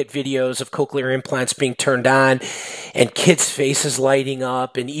and look at videos of cochlear implants being turned on, and kids' faces lighting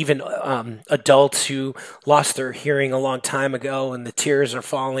up, and even adults who lost their hearing a long time ago, and the tears are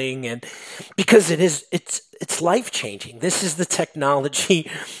falling, and because it's life changing. This is the technology.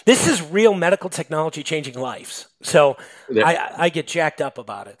 This is real medical technology changing lives. So I get jacked up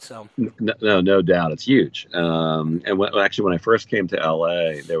about it. So No doubt, it's huge. And when I first came to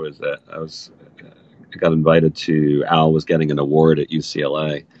LA, I got invited to, Al was getting an award at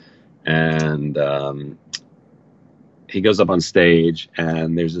UCLA, and he goes up on stage,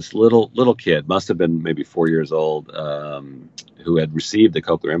 and there's this little kid, must have been maybe 4 years old, who had received the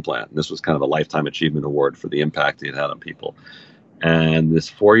cochlear implant. And this was kind of a lifetime achievement award for the impact he had on people. And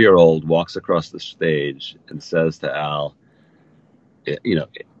this 4-year-old walks across the stage and says to Al,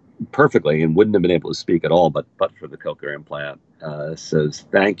 perfectly, and wouldn't have been able to speak at all, but for the cochlear implant, says,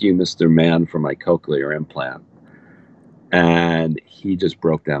 "Thank you, Mr. Mann, for my cochlear implant." And he just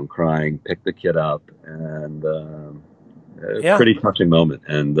broke down crying, picked the kid up, and a yeah, pretty touching moment.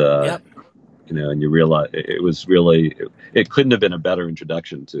 And yep, and you realize it was really, it couldn't have been a better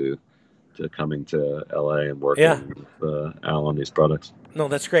introduction to coming to LA and yeah. working with Al on these products. No,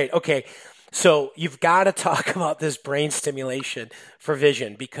 that's great. Okay. So you've got to talk about this brain stimulation for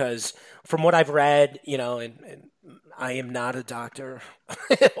vision, because from what I've read, and I am not a doctor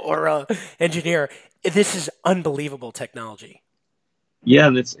or a engineer, this is unbelievable technology. Yeah,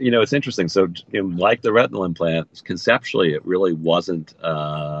 and it's interesting. So, like the retinal implant, conceptually, it really wasn't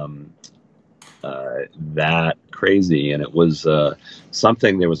that crazy. And it was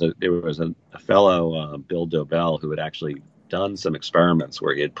something. There was a fellow, Bill Dobell, who had actually done some experiments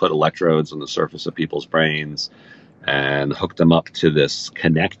where he had put electrodes on the surface of people's brains and hooked them up to this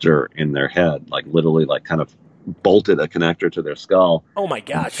connector in their head, like literally, like kind of bolted a connector to their skull. Oh my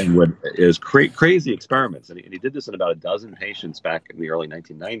gosh! And would is crazy experiments, and he did this in about a dozen patients back in the early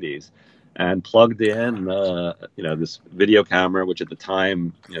 1990s, and plugged in this video camera, which at the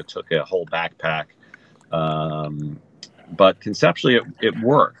time took a whole backpack. But conceptually, it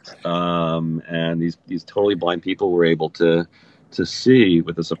worked, and these totally blind people were able to see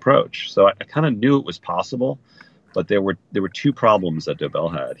with this approach. So I kind of knew it was possible, but there were two problems that Dobell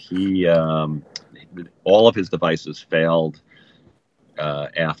had. He all of his devices failed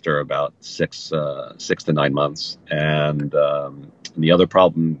after about 6 to 9 months, and the other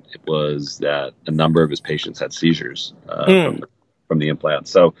problem was that a number of his patients had seizures from the implant.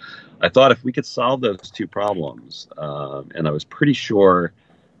 So I thought if we could solve those two problems, and I was pretty sure,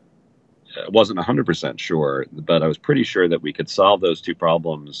 I wasn't 100% sure, but I was pretty sure that we could solve those two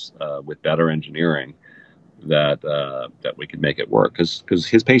problems with better engineering, that we could make it work, because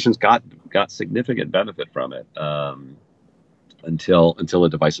his patients got significant benefit from it until the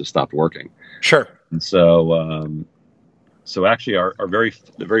devices stopped working. Sure. And so actually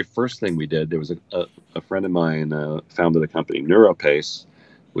the very first thing we did, there was a friend of mine founded a company, NeuroPace,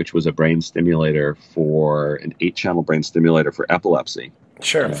 which was a brain stimulator an 8-channel brain stimulator for epilepsy.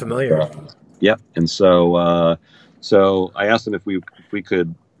 Sure, I'm familiar. Yep. And so I asked him if we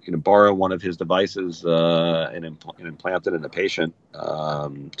could borrow one of his devices and implant it in a patient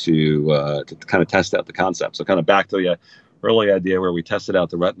to kind of test out the concept. So kind of back to the early idea where we tested out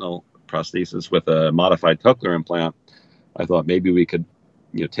the retinal prosthesis with a modified cochlear implant. I thought maybe we could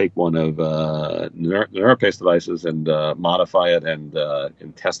take one of NeuroPace devices and modify it and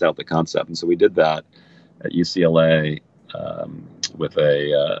test out the concept. And so we did that at UCLA with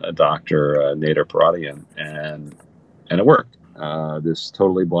a doctor, Nader Paradian, and it worked. This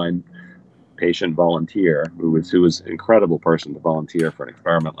totally blind patient volunteer, who was an incredible person to volunteer for an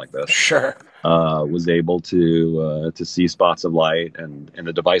experiment like this, sure, was able to see spots of light, and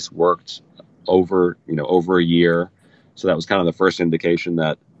the device worked over a year. So that was kind of the first indication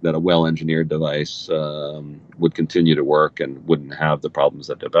that a well-engineered device would continue to work and wouldn't have the problems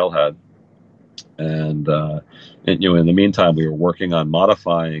that Dobell had. And in the meantime, we were working on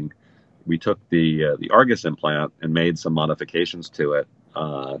modifying. We took the Argus implant and made some modifications to it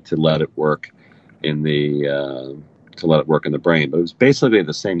to let it work in the brain. But it was basically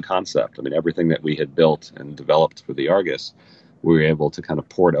the same concept. I mean, everything that we had built and developed for the Argus, we were able to kind of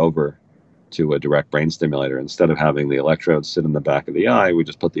port over to a direct brain stimulator. Instead of having the electrodes sit in the back of the eye, we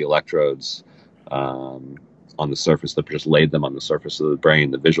just put the electrodes on the surface, just laid them on the surface of the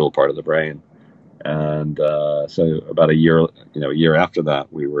brain, the visual part of the brain. And so about a year after that,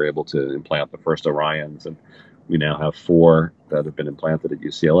 we were able to implant the first Orions, and we now have 4 that have been implanted at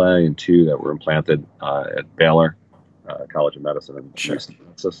UCLA and 2 that were implanted at Baylor College of Medicine in Houston,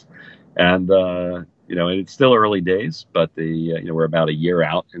 Texas. And it's still early days, but we're about a year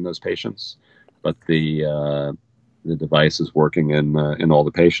out in those patients. But the device is working in all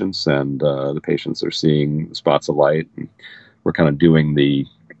the patients, and the patients are seeing spots of light. And we're kind of doing the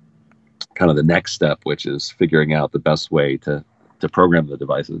next step, which is figuring out the best way to program the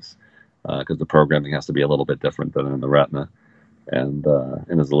devices, because the programming has to be a little bit different than in the retina, and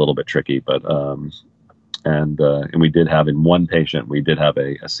is a little bit tricky. But and we did have, in one patient, we did have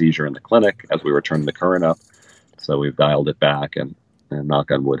a seizure in the clinic as we were turning the current up. So we've dialed it back, and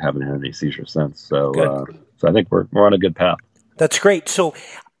knock on wood, haven't had any seizures since. So so I think we're on a good path. That's great. So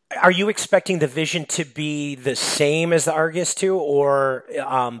are you expecting the vision to be the same as the Argus 2 or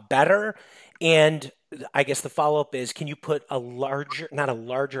better? And I guess the follow-up is, can you put not a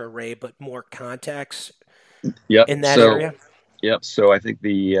larger array, but more contacts in that area? Yep. So I think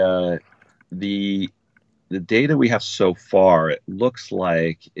the data we have so far, it looks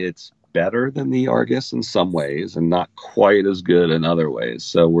like it's better than the Argus in some ways and not quite as good in other ways.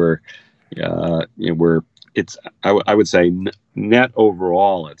 So I would say net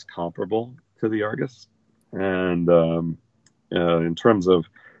overall, it's comparable to the Argus. And in terms of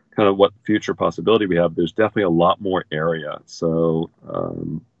kind of what future possibility we have, there's definitely a lot more area. So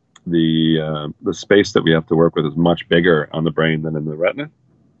the space that we have to work with is much bigger on the brain than in the retina.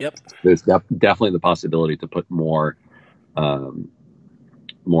 Yep. There's definitely the possibility to put more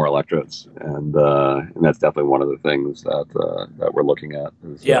electrodes, and that's definitely one of the things that we're looking at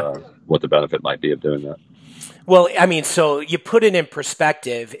is what the benefit might be of doing that. Well, I mean, so you put it in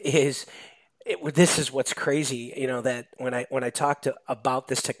perspective, is This is what's crazy, that when I talked about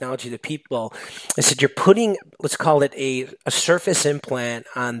this technology to people, I said you're putting, let's call it a surface implant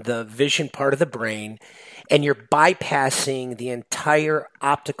on the vision part of the brain, and you're bypassing the entire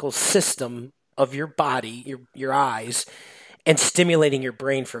optical system of your body, your eyes, and stimulating your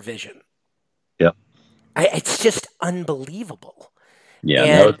brain for vision. Yep. It's just unbelievable. Yeah.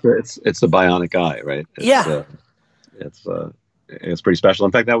 No, And it's the bionic eye, right? yeah, It's it's pretty special.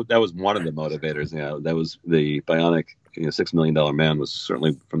 In fact, that was one of the motivators. That was the bionic. $6 Million Man was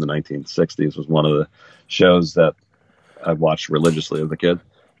certainly from the 1960s. Was one of the shows that I watched religiously as a kid.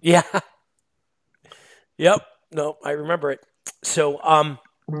 yeah, yep. No, I remember it. So,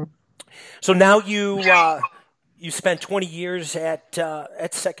 so now you spent 20 years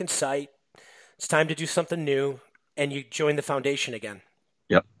at Second Sight. It's time to do something new, and you joined the foundation again.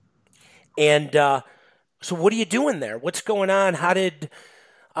 Yep. And so, what are you doing there? What's going on? How did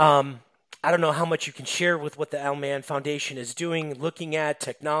I don't know how much you can share with what the L-Man Foundation is doing, looking at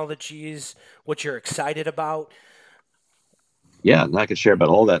technologies, what you're excited about. Yeah, and I could share about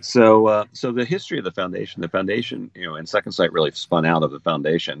all that. So the history of the foundation, and Second Sight really spun out of the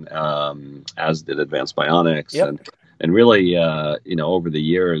foundation, as did Advanced Bionics, Yep. and really, over the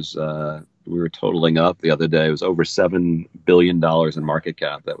years, we were totaling up the other day. It was over $7 billion in market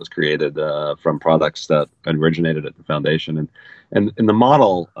cap that was created from products that originated at the foundation, and the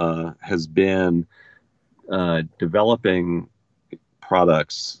model has been developing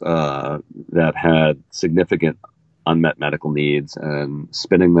products that had significant unmet medical needs and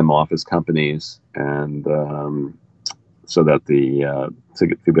spinning them off as companies, and so that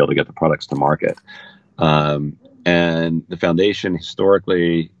to be able to get the products to market. And the foundation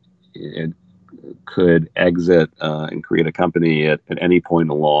historically, it could exit and create a company at any point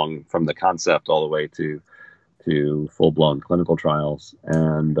along, from the concept all the way to full blown clinical trials.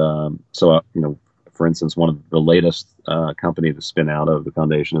 And for instance, one of the latest company to spin out of the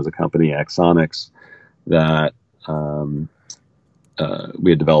foundation is a company, Axonics, that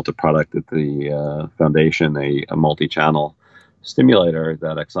we had developed a product at the foundation, a multi-channel stimulator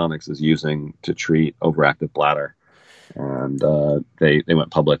that Axonics is using to treat overactive bladder. And they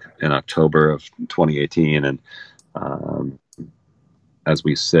went public in October of 2018, and as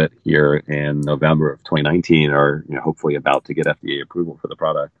we sit here in November of 2019, are hopefully about to get FDA approval for the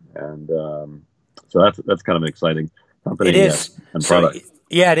product. And so that's kind of an exciting It company is. and So, product.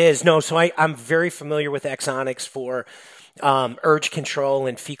 yeah, it is. No, so I'm very familiar with Exonics for urge control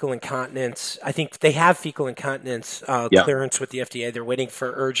and fecal incontinence. I think they have fecal incontinence Yeah, clearance with the FDA. They're waiting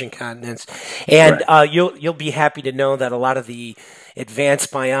for urge incontinence, and right. you'll be happy to know that a lot of the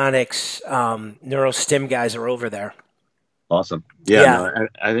advanced bionics neurostim guys are over there. Awesome. Yeah, Yeah, no,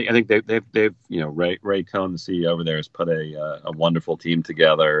 I think they've Ray Cohn, the CEO over there, has put a wonderful team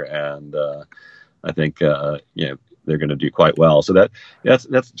together, and I think they're going to do quite well. So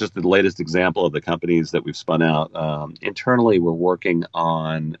that's just the latest example of the companies that we've spun out. Internally, we're working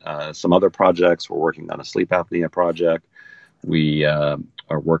on some other projects. We're working on a sleep apnea project. We are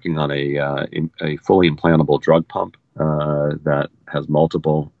working on a fully implantable drug pump that has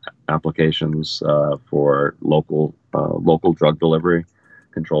multiple applications for local drug delivery,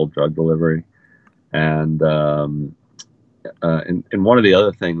 controlled drug delivery, and and one of the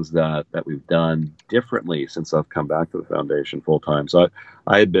other things that we've done differently since I've come back to the foundation full time. So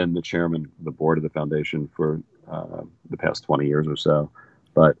I had been the chairman of the board of the foundation for the past 20 years or so,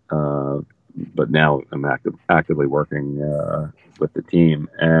 but now I'm actively working with the team.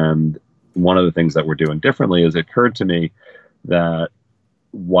 And one of the things that we're doing differently is, it occurred to me that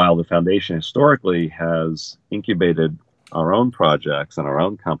while the foundation historically has incubated our own projects and our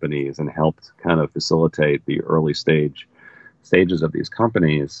own companies and helped kind of facilitate the early stages of these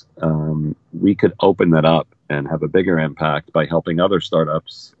companies, we could open that up and have a bigger impact by helping other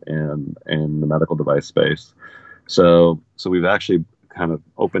startups in the medical device space. So we've actually kind of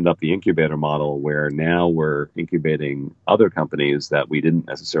opened up the incubator model, where now we're incubating other companies that we didn't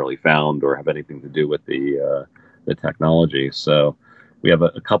necessarily found or have anything to do with the technology. So we have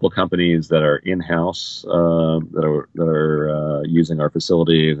a couple companies that are in-house, that are using our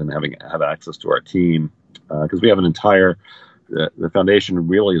facilities and have access to our team, because we have an entire. The foundation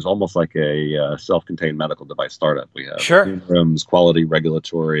really is almost like a self-contained medical device startup. We have sure. clean rooms, quality,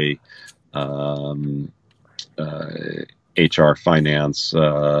 regulatory, HR, finance,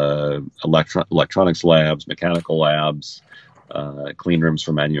 electronics labs, mechanical labs, clean rooms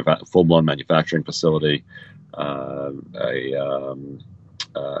for full-blown manufacturing facility, an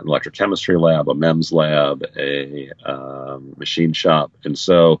electrochemistry lab, a MEMS lab, a machine shop. And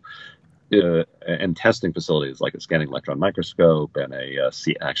so and testing facilities like a scanning electron microscope and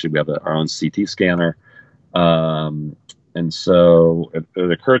actually we have our own CT scanner. And so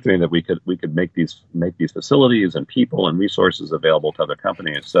it occurred to me that we could make these facilities and people and resources available to other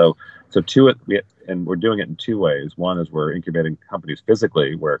companies. So and we're doing it in two ways. One is we're incubating companies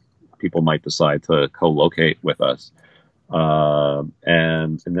physically where people might decide to co-locate with us.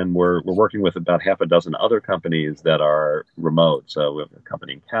 And then we're working with about half a dozen other companies that are remote. So we have a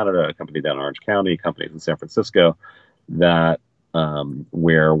company in Canada, a company down in Orange County, companies in San Francisco that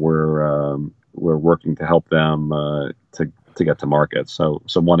where we're working to help them to get to market. So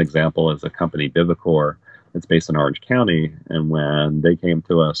one example is a company, Vivicor, that's based in Orange County, and when they came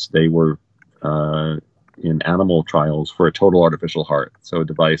to us, they were in animal trials for a total artificial heart. So a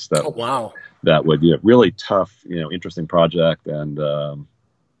device that that would really tough, interesting project, and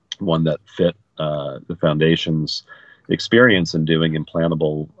one that fit the Foundation's experience in doing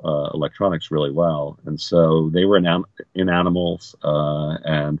implantable electronics really well. And so they were in animals,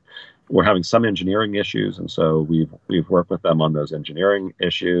 and we're having some engineering issues, and so we've worked with them on those engineering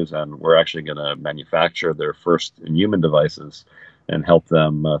issues, and we're actually going to manufacture their first human devices and help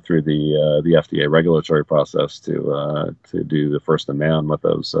them through the FDA regulatory process to do the first in man with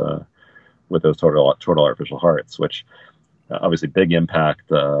those total artificial hearts, which obviously big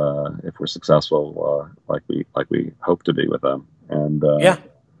impact if we're successful, like we hope to be with them. And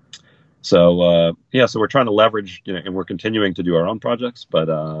so we're trying to leverage, and we're continuing to do our own projects, but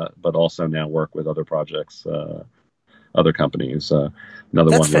also now work with other projects, other companies.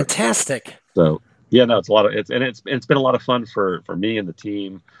 That's fantastic. So it's a lot of it's been a lot of fun for me and the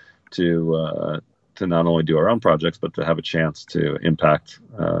team to not only do our own projects, but to have a chance to impact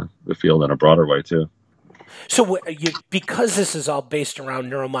the field in a broader way too. So because this is all based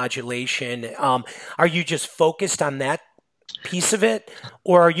around neuromodulation, are you just focused on that piece of it,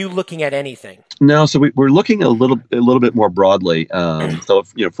 or are you looking at anything? No, so we're looking a little bit more broadly. So,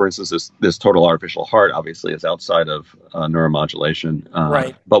 for instance, this total artificial heart obviously is outside of neuromodulation,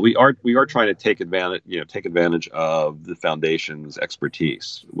 right? But we are trying to take advantage of the Foundation's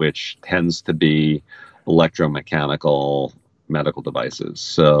expertise, which tends to be electromechanical medical devices.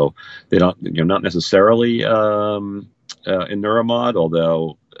 So they don't, not necessarily in neuromod,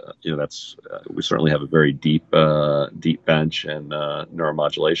 although we certainly have a very deep bench in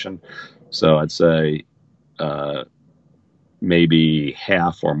neuromodulation. So I'd say maybe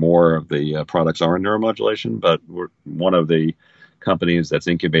half or more of the products are in neuromodulation, but we're one of the companies that's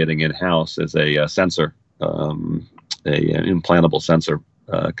incubating in-house is a sensor, an implantable sensor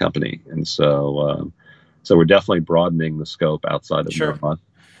company, and so we're definitely broadening the scope outside of neuromod.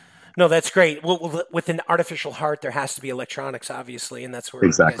 No, that's great. Well, with an artificial heart, there has to be electronics, obviously, and that's where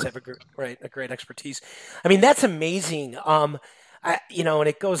you guys have a great expertise. I mean, that's amazing. And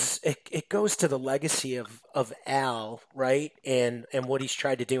it goes to the legacy of Al, right, and what he's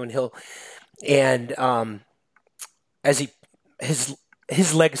tried to do,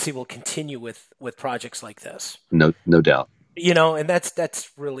 his legacy will continue with projects like this. No doubt. And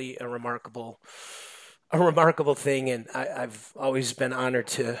that's really a remarkable thing, and I've always been honored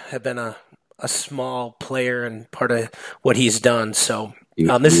to have been a small player and part of what he's done. So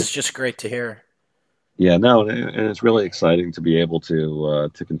this is just great to hear. Yeah, no, and it's really exciting to be able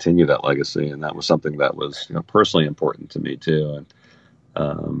to continue that legacy, and that was something that was personally important to me too,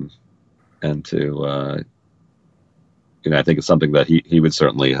 and to I think it's something that he would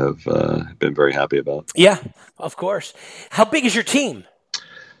certainly have been very happy about. Yeah, of course. How big is your team?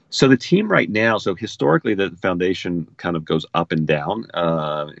 So the team right now, so historically the Foundation kind of goes up and down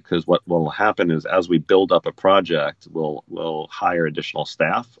because what will happen is as we build up a project, we'll hire additional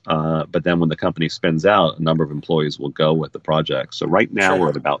staff. But then when the company spins out, a number of employees will go with the project. So right now we're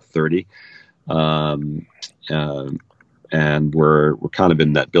at about 30. And we're kind of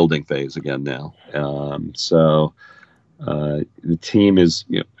in that building phase again now. So the team is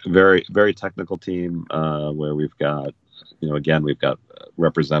a very, very technical team where we've got, we've got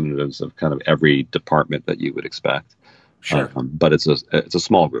representatives of kind of every department that you would expect. Sure. But it's a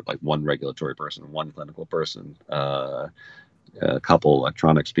small group, like one regulatory person, one clinical person, a couple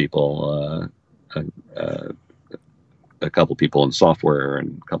electronics people, a couple people in software,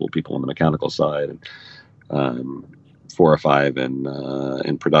 and a couple people on the mechanical side, and 4 or 5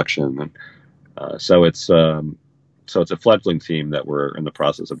 in production. And so it's a fledgling team that we're in the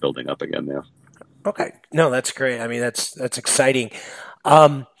process of building up again now. Okay. No, that's great. I mean, that's exciting.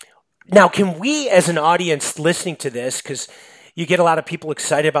 Now, can we, as an audience listening to this, because you get a lot of people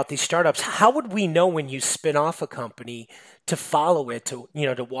excited about these startups, how would we know when you spin off a company to follow it, to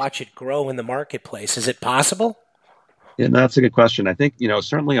watch it grow in the marketplace? Is it possible? Yeah, no, that's a good question. I think,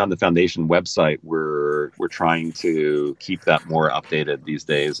 certainly on the foundation website, we're trying to keep that more updated these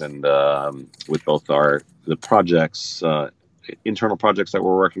days, and with both the projects, internal projects that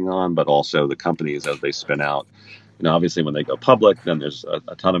we're working on, but also the companies as they spin out. Obviously, when they go public, then there's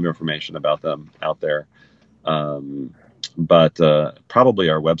a ton of information about them out there. Um, but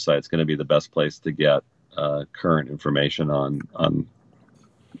probably our website is going to be the best place to get current information on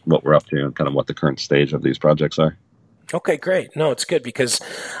what we're up to and kind of what the current stage of these projects are. Okay, great. No, it's good because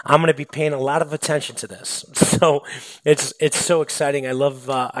I'm going to be paying a lot of attention to this. So it's so exciting. I love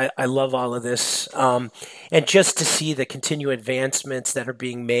all of this, and just to see the continued advancements that are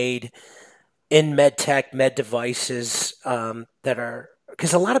being made in med tech, med devices, that are,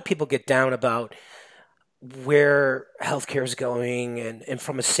 because a lot of people get down about where healthcare is going, and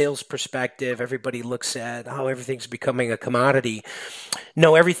from a sales perspective, everybody looks at how everything's becoming a commodity.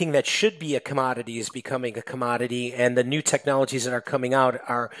 No, everything that should be a commodity is becoming a commodity, and the new technologies that are coming out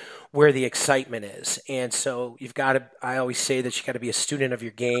are where the excitement is. And so you've got to, I always say that you got to be a student of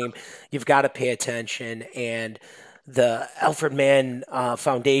your game. You've got to pay attention. And the Alfred Mann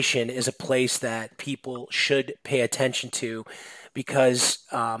Foundation is a place that people should pay attention to because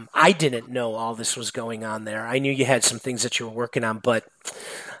I didn't know all this was going on there. I knew you had some things that you were working on, but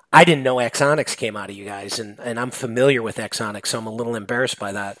I didn't know Axonics came out of you guys, and I'm familiar with Axonics, so I'm a little embarrassed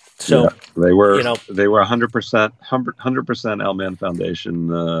by that. Yeah, So, they were you know, they were 100% L-Man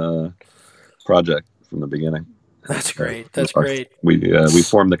Foundation project from the beginning. that's Uh, great. That's our, great. we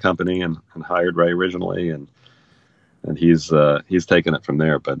formed the company and hired Ray originally, and he's taken it from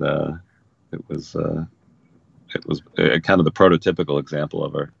there. But it was kind of the prototypical example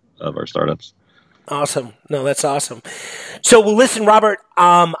of our startups. Awesome. No, that's awesome. So, well, listen, Robert,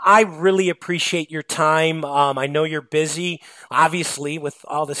 I really appreciate your time. I know you're busy, obviously, with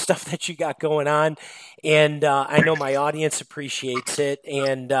all the stuff that you got going on, and I know my audience appreciates it.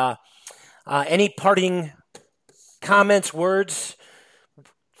 And any parting comments, words,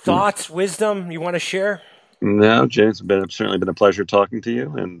 thoughts, wisdom you want to share? No, James, certainly been a pleasure talking to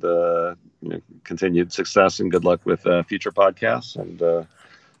you, and continued success and good luck with future podcasts, and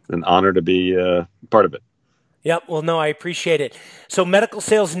an honor to be part of it. Yep. Well, no, I appreciate it. So, Medical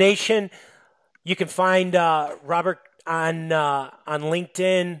Sales Nation, you can find Robert on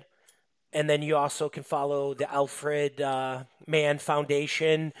LinkedIn, and then you also can follow the Alfred Mann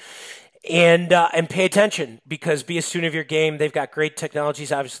Foundation, and pay attention because be a student of your game. They've got great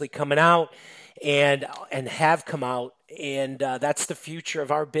technologies, obviously coming out, and have come out, and that's the future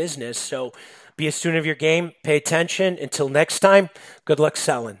of our business. So, be a student of your game. Pay attention. Until next time, good luck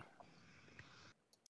selling.